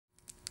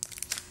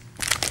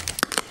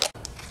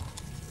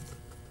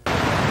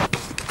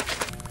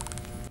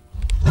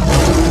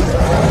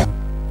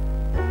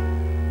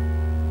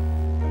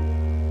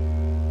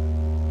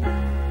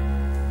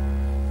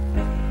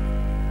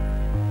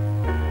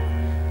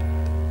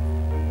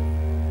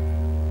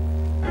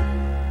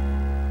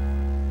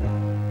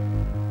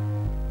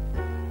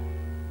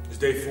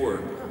day 4.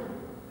 Oh,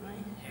 my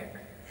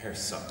hair. Hair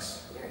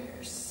sucks. Your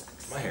hair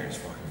sucks. My hair is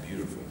fucking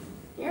beautiful.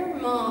 Your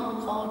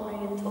mom called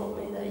me and told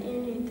me that you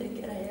need to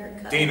get a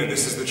haircut. Dana,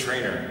 this is the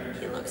trainer.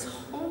 He looks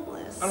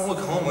homeless. I don't look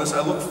homeless. I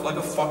look like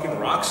a fucking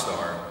rock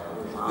star.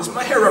 Oh,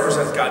 My hair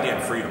represents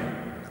goddamn freedom.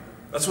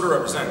 That's what it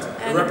represents.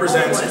 And it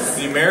represents homeless.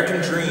 the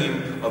American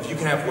dream of you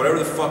can have whatever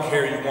the fuck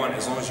hair you want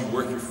as long as you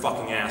work your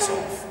fucking ass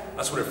off.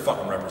 That's what it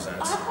fucking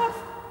represents. I have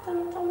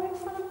them to make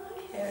fun of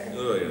my hair.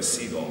 You look like a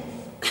seagull.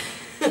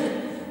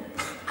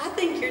 I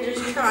think you're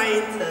just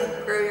trying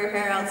to grow your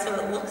hair out so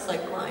it looks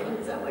like mine.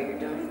 Is that what you're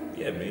doing?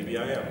 Yeah, maybe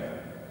I am.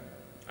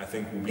 I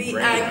think we'll be The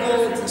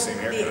branded the same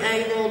haircut.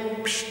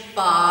 angled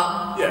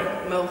bob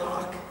Yeah.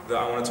 mohawk.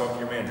 I want to talk to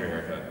your manager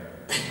haircut.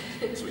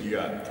 That's what you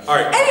got. All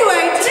right.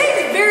 Anyway,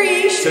 today's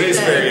variation Today's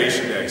day.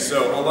 variation day.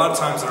 So a lot of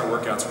times in our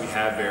workouts we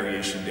have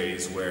variation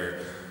days where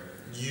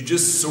you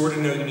just sort of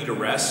know you need a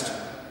rest,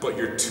 but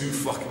you're too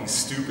fucking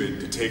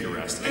stupid to take a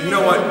rest. And you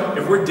know what?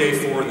 If we're day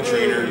 4 in the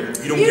trainer,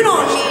 you don't get a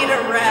rest. need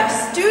a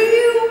rest, do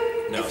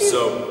you? No, If you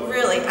so-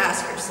 really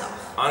ask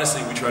yourself.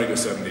 Honestly, we try to go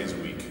 7 days a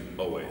week,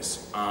 always.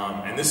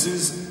 And this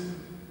is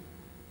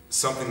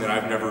something that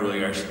I've never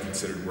really actually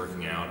considered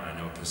working out. I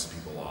know it pisses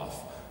people off.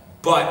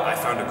 But I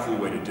found a cool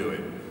way to do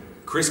it.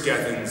 Chris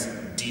Gethin's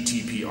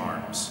DTP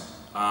arms.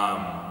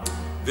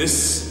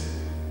 This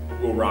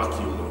will rock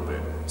you a little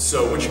bit.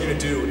 So what you're gonna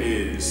do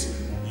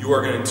is you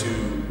are going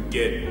to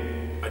get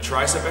a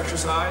tricep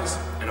exercise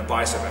and a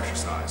bicep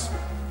exercise.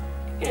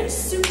 You're gonna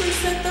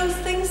superset those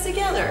things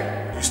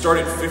together. You start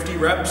at 50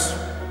 reps.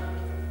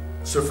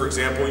 So for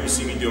example, you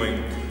see me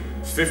doing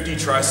 50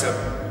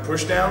 tricep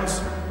push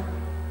downs,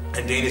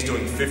 and Dana's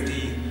doing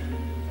 50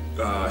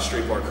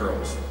 straight bar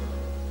curls.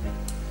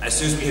 As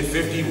soon as we hit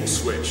 50, we'll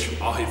switch.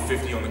 I'll hit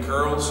 50 on the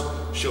curls,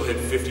 she'll hit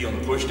 50 on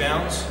the push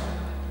downs.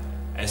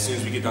 As soon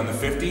as we get done to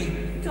 50,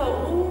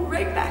 Go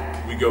right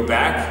back. we go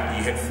back,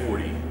 you hit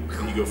 40.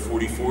 Then you go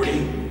 40,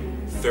 40,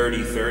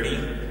 30,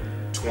 30,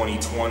 20,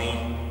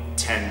 20,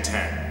 10,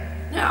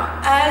 10.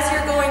 Now, as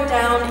you're going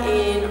down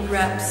in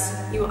reps,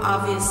 you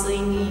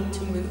obviously need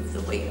to move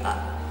the weight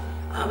up.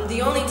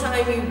 The only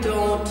time you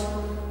don't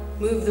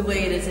move the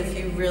weight is if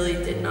you really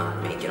did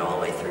not make it all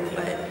the way through.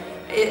 But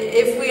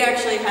if we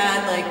actually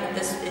had like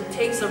this, it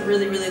takes a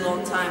really, really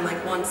long time.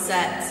 Like one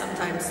set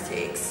sometimes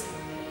takes,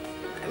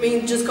 I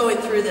mean, just going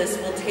through this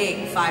will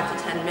take 5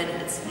 to 10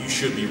 minutes. You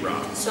should be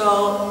rocked.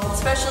 So,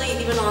 especially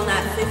even on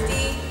that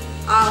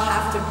 50, I'll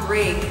have to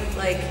break.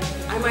 Like,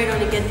 I might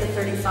only get to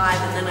 35,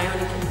 and then I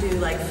only can do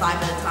like 5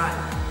 at a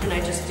time. And I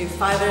just do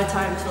 5 at a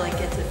time until I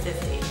get to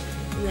 50.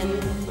 And then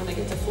when I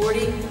get to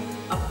 40,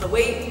 up the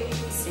weight,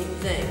 same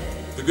thing.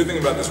 The good thing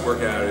about this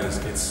workout is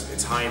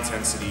it's high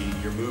intensity,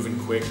 you're moving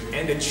quick,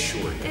 and it's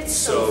short. It's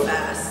so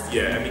fast.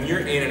 Yeah, I mean, you're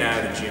in and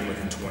out of the gym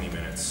within 20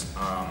 minutes.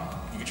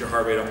 You get your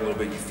heart rate up a little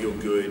bit, you feel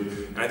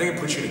good, and I think it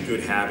puts you in a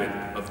good habit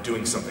of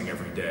doing something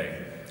every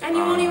day. And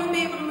you won't even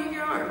be able to move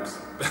your arms.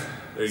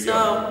 There you So,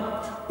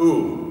 go.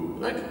 Ooh,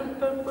 like,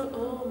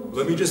 oh.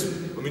 let me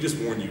just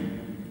warn you.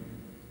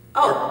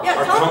 Oh, yeah,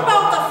 our tell them pump-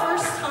 about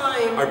the first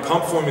time. Our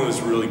pump formula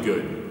is really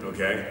good,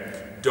 okay?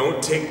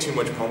 Don't take too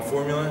much pump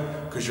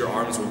formula, because your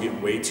arms will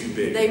get way too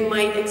big. They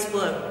might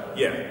explode.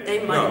 Yeah.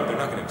 They might. No, they're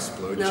not gonna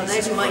explode. No,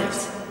 Jesus they might.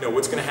 Christ. No,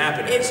 what's gonna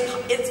happen is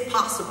It's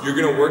possible. you're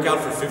gonna work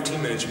out for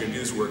 15 minutes, you're gonna do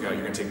this workout,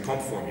 you're gonna take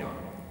pump formula.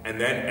 And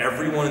then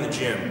everyone in the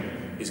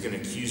gym is gonna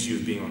accuse you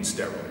of being on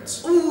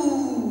steroids.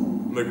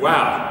 Ooh. I'm like,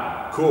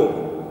 wow,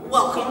 cool.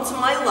 Welcome to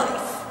my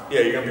life.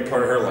 Yeah, you're gonna be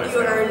part of her life.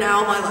 You now. are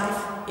now my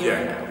life. You are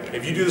Yeah. now.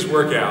 If you do this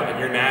workout and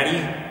you're natty,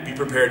 be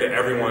prepared to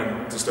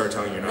everyone to start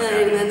telling you you're not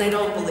And natty. then they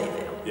don't believe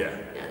it. Yeah.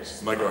 Yeah, it's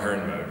just, Michael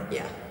Hearn mode.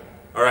 yeah.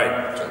 All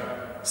right.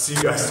 See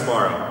you guys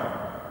tomorrow.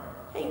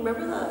 Hey,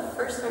 remember the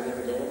first time you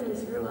ever did it and you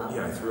threw up?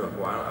 Yeah, I threw up.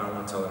 Well, I don't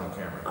want to tell that on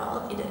camera.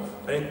 Well, you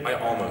did. I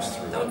almost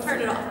threw up. Don't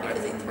turn it off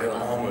because he threw I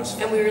up. almost.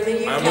 And we were in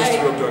the UK. I almost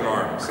threw up doing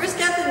arms. Chris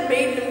Gethin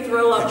made him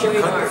throw up Did you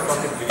doing cut arms. the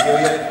fucking video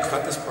yet?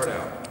 Cut this part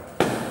out.